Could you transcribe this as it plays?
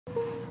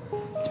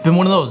been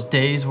one of those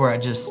days where I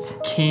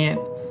just can't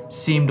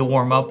seem to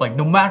warm up. Like,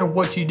 no matter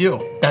what you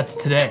do, that's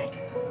today.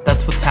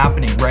 That's what's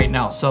happening right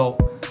now. So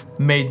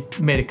made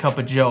a cup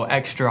of joe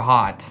extra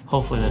hot.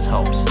 Hopefully this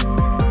helps.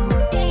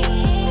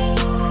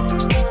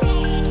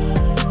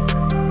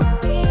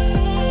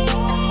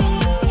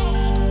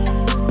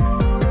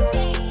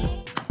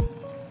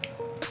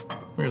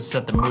 We're gonna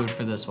set the mood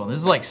for this one. This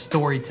is like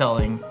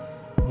storytelling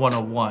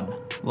 101.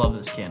 Love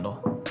this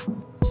candle.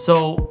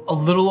 So a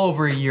little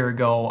over a year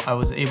ago, I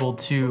was able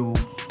to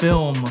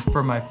film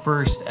for my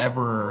first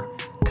ever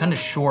kind of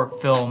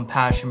short film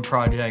passion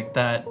project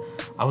that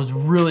I was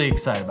really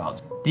excited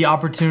about. The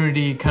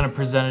opportunity kind of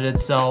presented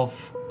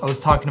itself. I was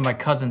talking to my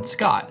cousin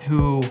Scott,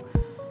 who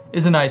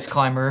is an ice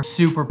climber,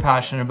 super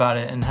passionate about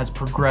it, and has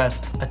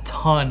progressed a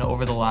ton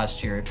over the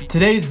last year.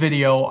 Today's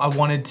video, I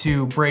wanted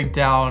to break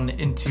down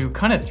into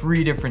kind of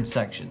 3 different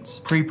sections: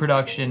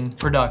 pre-production,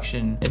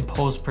 production, and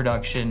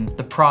post-production,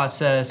 the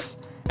process,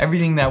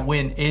 everything that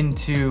went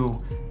into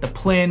the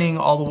planning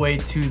all the way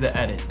to the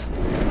edit.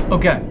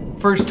 Okay,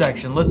 first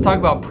section, let's talk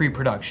about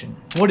pre-production.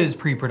 What is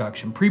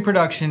pre-production?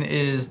 Pre-production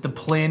is the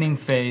planning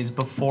phase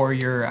before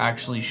you're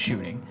actually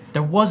shooting.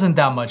 There wasn't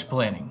that much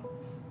planning.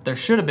 There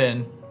should have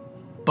been,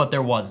 but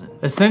there wasn't.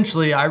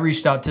 Essentially, I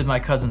reached out to my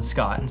cousin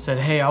Scott and said,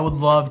 hey, I would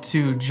love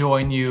to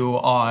join you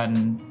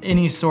on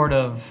any sort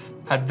of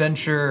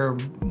adventure,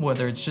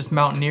 whether it's just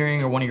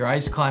mountaineering or one of your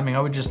ice climbing.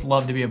 I would just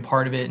love to be a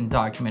part of it and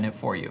document it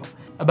for you.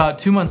 About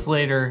 2 months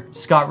later,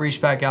 Scott reached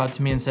back out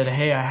to me and said,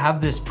 hey, I have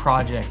this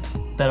project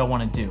that I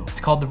want to do. It's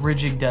called the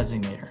Ridgid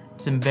Designator.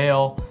 It's in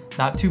Vail,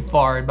 not too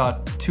far,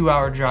 about a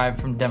 2-hour drive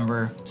from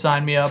Denver.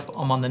 Sign me up,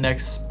 I'm on the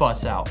next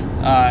bus out.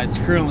 It's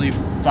currently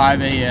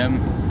 5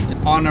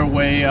 a.m. on our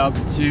way up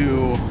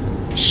to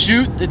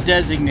shoot the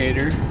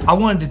Designator. I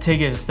wanted to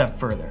take it a step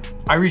further.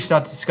 I reached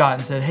out to Scott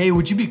and said, hey,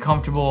 would you be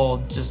comfortable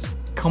just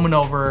coming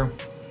over?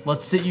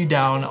 Let's sit you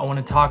down. I want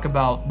to talk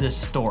about this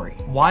story.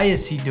 Why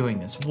is he doing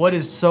this? What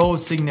is so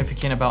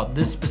significant about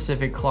this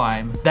specific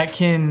climb that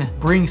can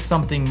bring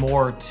something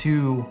more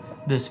to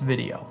this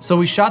video? So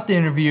we shot the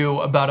interview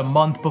about a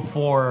month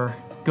before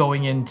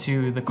going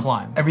into the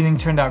climb. Everything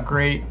turned out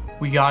great.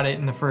 We got it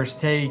in the first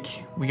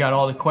take. We got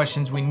all the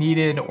questions we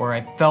needed, or I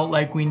felt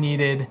like we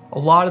needed. A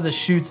lot of the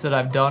shoots that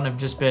I've done have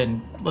just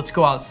been, let's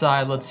go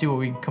outside, let's see what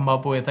we can come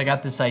up with. I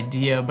got this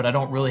idea, but I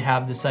don't really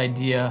have this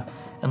idea,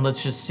 and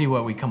let's just see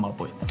what we come up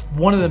with.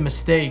 One of the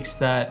mistakes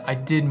that I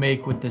did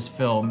make with this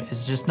film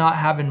is just not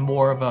having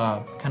more of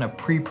a kind of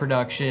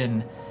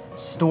pre-production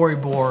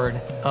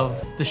storyboard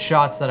of the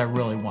shots that I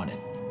really wanted.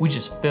 We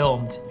just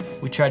filmed.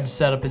 We tried to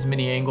set up as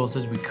many angles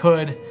as we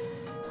could.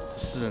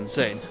 This is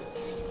insane.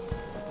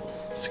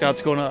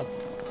 Scott's going up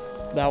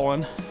that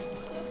one,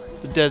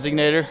 the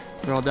Designator.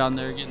 They're all down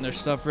there getting their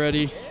stuff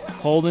ready.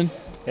 Holden.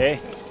 Hey,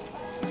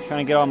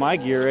 trying to get all my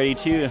gear ready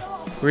too.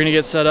 We're gonna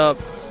get set up,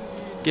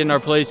 get in our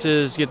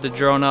places, get the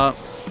drone up,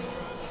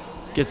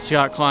 get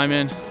Scott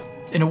climbing.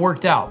 And it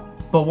worked out.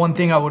 But one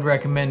thing I would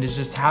recommend is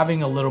just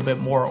having a little bit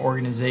more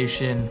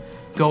organization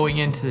going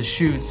into the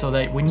shoot so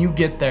that when you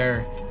get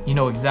there, you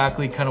know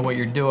exactly kind of what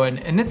you're doing.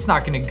 And it's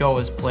not gonna go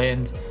as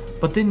planned,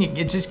 but then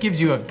it just gives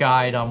you a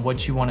guide on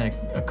what you wanna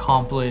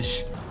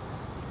accomplish.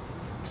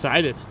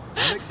 Excited.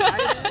 I'm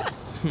excited.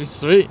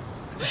 Sweet.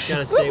 Just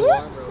gotta stay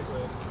warm real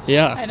quick.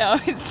 Yeah. I know.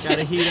 It's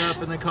Gotta heat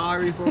up in the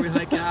car before we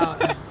hike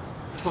out.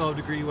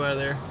 12-degree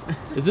weather.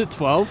 Is it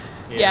 12?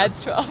 yeah,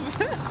 it's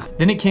 12.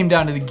 Then it came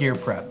down to the gear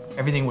prep.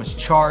 Everything was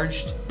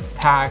charged,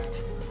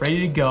 packed, ready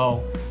to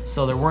go,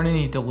 so there weren't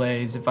any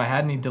delays. If I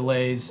had any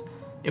delays,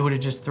 it would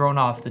have just thrown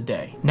off the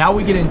day. Now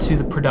we get into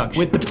the production.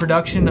 With the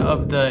production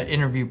of the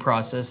interview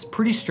process,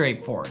 pretty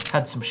straightforward.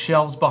 Had some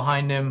shelves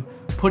behind him,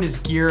 put his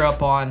gear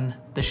up on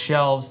the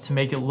shelves to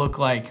make it look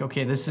like,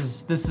 okay, this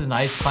is an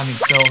ice climbing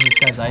film. This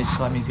guy's ice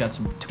climbing. He's got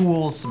some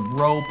tools, some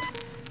rope,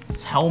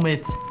 his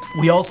helmet.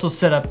 We also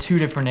set up 2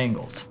 different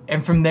angles.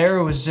 And from there,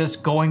 it was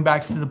just going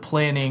back to the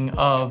planning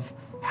of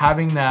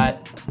having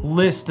that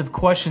list of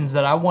questions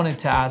that I wanted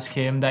to ask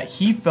him that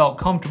he felt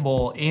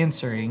comfortable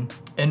answering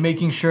and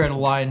making sure it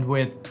aligned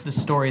with the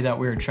story that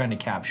we were trying to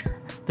capture.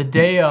 The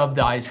day of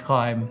the ice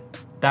climb,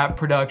 that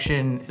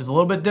production is a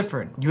little bit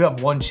different. You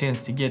have one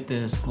chance to get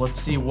this. Let's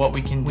see what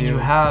we can do. When you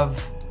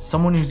have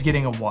someone who's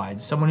getting a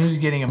wide, someone who's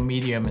getting a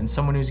medium, and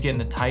someone who's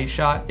getting a tight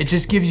shot, it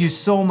just gives you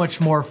so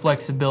much more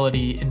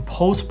flexibility in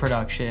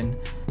post-production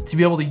to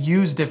be able to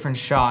use different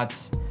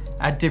shots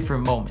at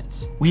different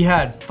moments. We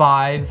had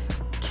 5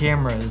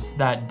 cameras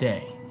that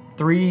day.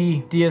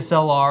 3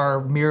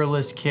 DSLR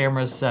mirrorless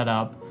cameras set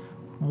up,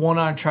 1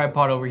 on a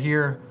tripod over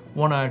here,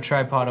 1 on a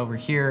tripod over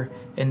here,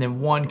 and then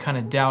 1 kind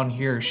of down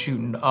here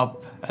shooting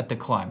up at the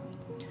climb.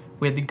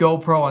 We had the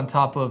GoPro on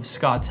top of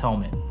Scott's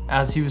helmet.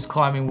 As he was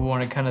climbing, we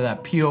wanted kind of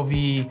that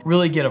POV,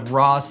 really get a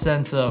raw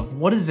sense of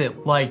what is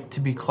it like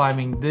to be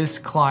climbing this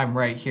climb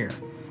right here.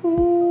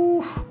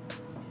 Ooh,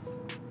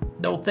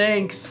 no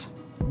thanks.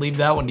 Leave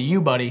that one to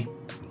you, buddy.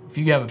 If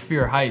you have a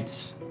fear of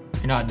heights,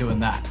 you're not doing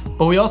that.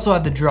 But we also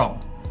had the drone,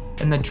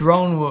 and the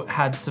drone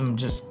had some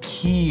just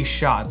key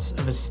shots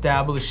of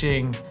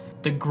establishing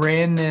the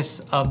grandness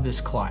of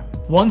this climb.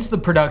 Once the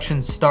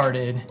production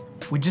started,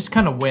 we just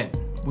kind of went.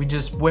 We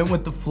just went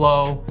with the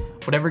flow.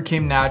 Whatever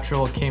came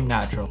natural, came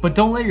natural. But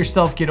don't let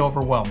yourself get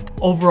overwhelmed.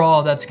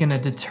 Overall, that's gonna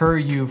deter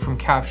you from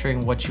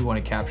capturing what you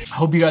wanna capture. I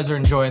hope you guys are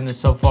enjoying this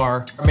so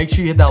far. Make sure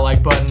you hit that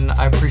like button.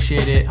 I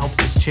appreciate it. Helps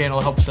this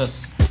channel, helps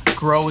us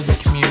grow as a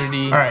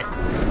community. All right,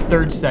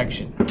 third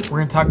section. We're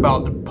gonna talk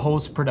about the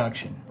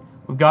post-production.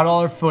 We've got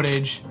all our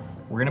footage.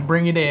 We're gonna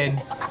bring it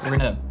in. We're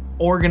gonna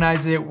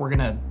organize it. We're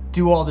gonna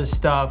do all this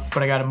stuff,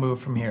 but I gotta move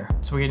from here.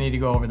 So we need to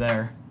go over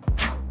there.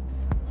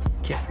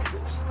 Can't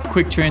read this.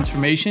 Quick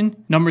transformation.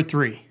 Number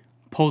 3.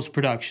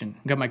 Post-production.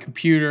 Got my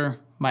computer,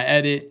 my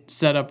edit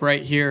set up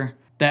right here.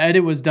 The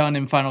edit was done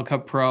in Final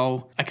Cut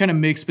Pro. I kind of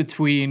mix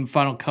between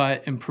Final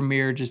Cut and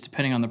Premiere just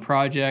depending on the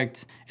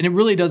project. And it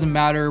really doesn't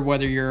matter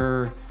whether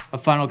you're a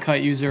Final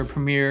Cut user,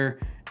 Premiere,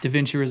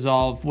 DaVinci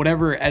Resolve,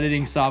 whatever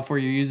editing software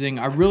you're using.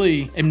 I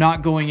really am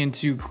not going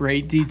into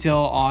great detail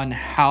on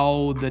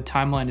how the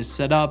timeline is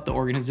set up, the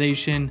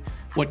organization,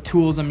 what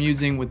tools I'm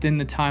using within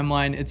the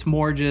timeline. It's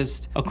more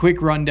just a quick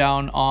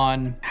rundown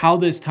on how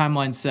this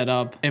timeline's set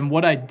up and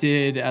what I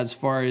did as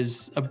far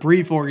as a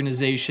brief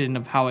organization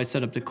of how I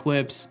set up the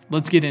clips.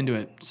 Let's get into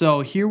it.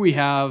 So here we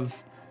have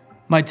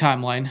my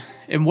timeline.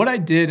 And what I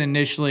did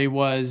initially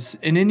was,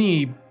 in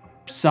any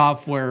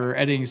software,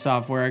 editing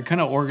software, I kind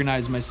of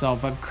organized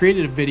myself. I've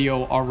created a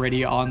video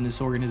already on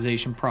this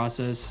organization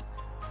process.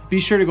 Be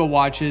sure to go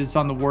watch it. It's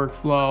on the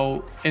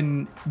workflow,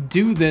 and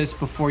do this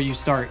before you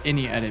start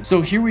any edit.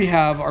 So here we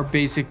have our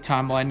basic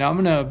timeline. Now I'm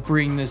gonna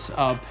bring this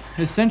up.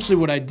 Essentially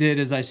what I did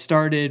is I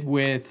started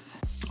with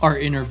our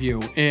interview,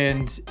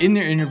 and in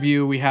the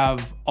interview we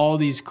have all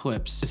these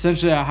clips.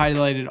 Essentially I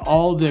highlighted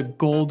all the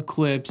gold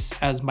clips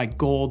as my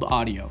gold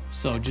audio.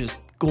 So just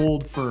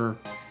gold for,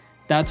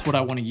 that's what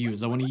I want to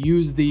use. I want to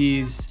use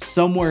these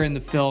somewhere in the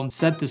film,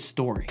 set the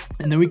story.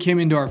 And then we came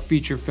into our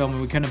feature film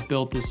and we kind of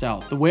built this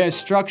out. The way I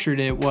structured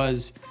it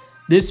was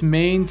this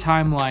main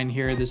timeline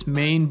here, this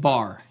main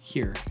bar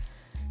here.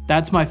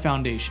 That's my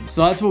foundation.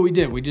 So that's what we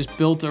did. We just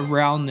built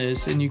around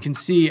this, and you can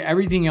see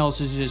everything else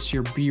is just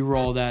your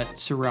B-roll that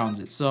surrounds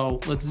it.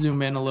 So let's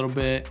zoom in a little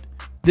bit.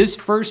 This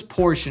first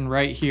portion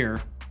right here,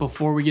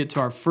 before we get to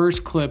our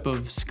first clip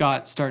of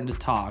Scott starting to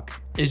talk,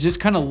 is just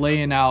kind of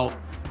laying out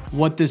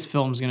what this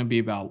film is going to be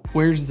about.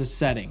 Where's the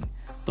setting?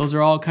 Those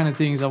are all kind of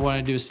things I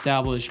wanted to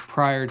establish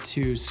prior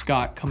to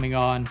Scott coming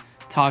on,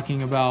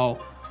 talking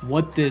about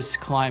what this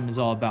climb is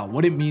all about,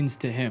 what it means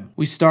to him.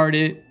 We start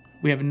it.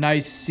 We have a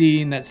nice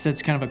scene that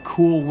sets kind of a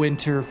cool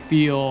winter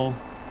feel,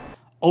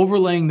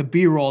 overlaying the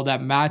B-roll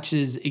that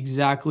matches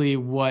exactly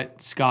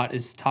what Scott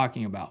is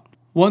talking about.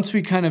 Once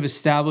we kind of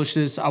established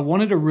this, I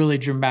wanted a really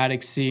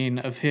dramatic scene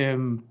of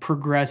him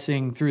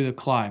progressing through the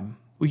climb.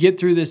 We get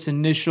through this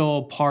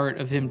initial part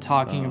of him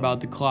talking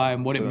about the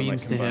climb, what it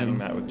means to him. Combining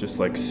that with just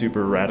like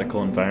super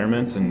radical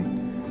environments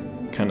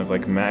and kind of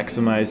like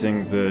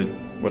maximizing the,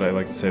 what I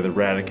like to say, the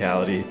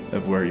radicality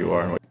of where you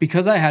are.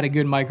 Because I had a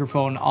good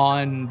microphone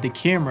on the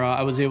camera,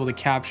 I was able to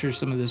capture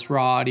some of this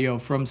raw audio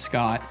from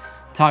Scott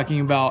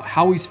talking about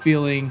how he's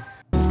feeling.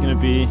 It's gonna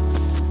be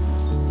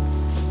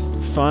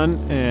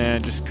fun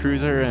and just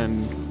cruiser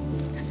and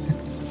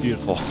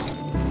beautiful.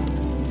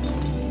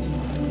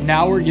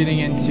 Now we're getting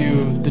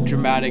into the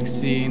dramatic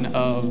scene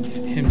of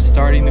him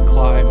starting the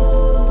climb.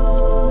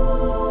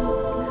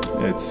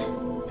 It's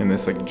in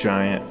this like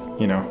giant,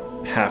 you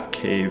know, half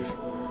cave.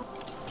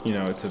 You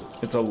know,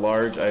 it's a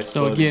large ice.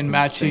 So again,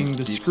 matching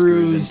the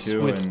screws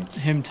with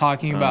him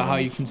talking about how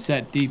you can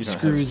set deep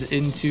screws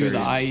into the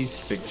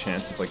ice. Big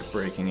chance of like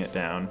breaking it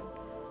down.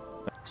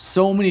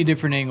 So many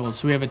different angles.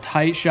 So we have a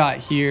tight shot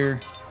here,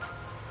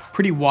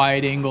 pretty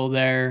wide angle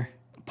there,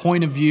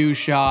 point of view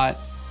shot.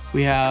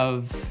 We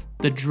have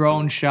the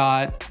drone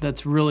shot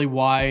that's really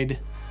wide.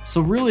 So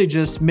really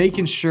just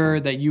making sure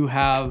that you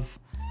have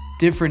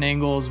different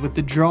angles. With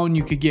the drone,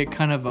 you could get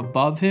kind of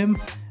above him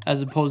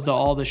as opposed to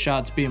all the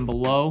shots being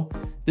below.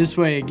 This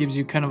way it gives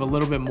you kind of a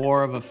little bit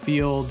more of a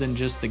feel than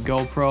just the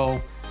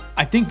GoPro.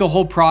 I think the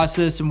whole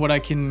process and what I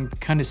can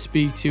kind of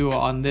speak to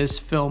on this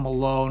film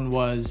alone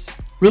was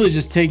really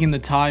just taking the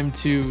time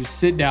to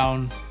sit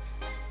down,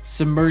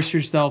 submerge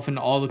yourself in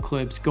all the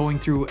clips, going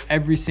through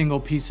every single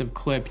piece of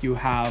clip you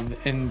have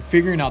and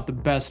figuring out the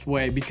best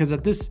way, because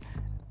at this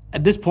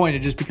point it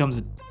just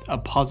becomes a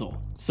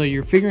puzzle. So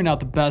you're figuring out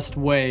the best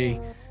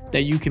way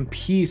that you can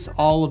piece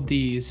all of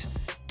these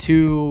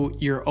to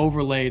your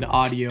overlaid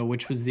audio,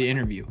 which was the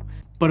interview.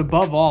 But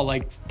above all,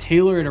 like,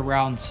 tailor it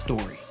around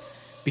story,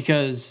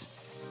 because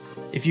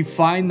if you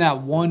find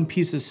that one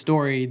piece of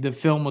story, the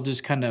film will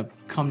just kind of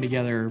come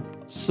together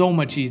so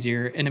much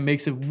easier, and it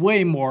makes it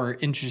way more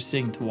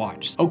interesting to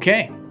watch.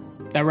 Okay,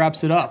 that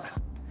wraps it up.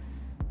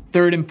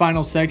 Third and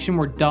final section,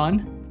 we're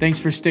done. Thanks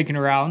for sticking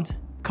around.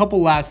 A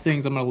couple last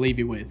things I'm gonna leave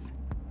you with.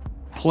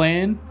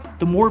 Plan.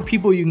 The more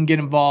people you can get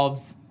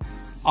involved,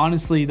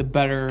 honestly, the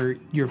better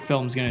your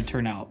film's gonna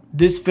turn out.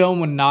 This film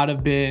would not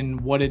have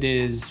been what it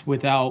is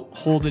without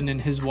Holden and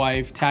his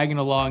wife tagging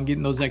along,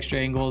 getting those extra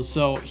angles.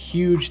 So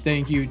huge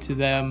thank you to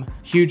them.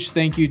 Huge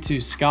thank you to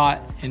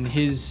Scott and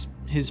his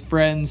his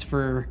friends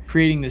for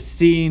creating this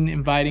scene,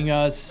 inviting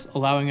us,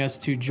 allowing us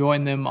to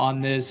join them on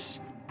this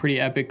pretty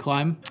epic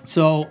climb.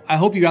 So I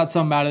hope you got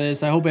something out of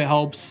this. I hope it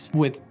helps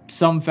with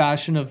some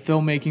fashion of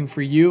filmmaking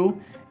for you.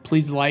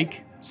 Please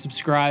like,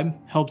 subscribe,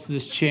 helps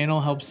this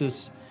channel, helps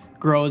us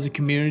grow as a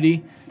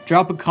community.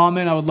 Drop a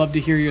comment. I would love to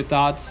hear your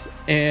thoughts,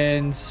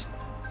 and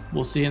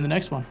we'll see you in the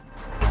next one.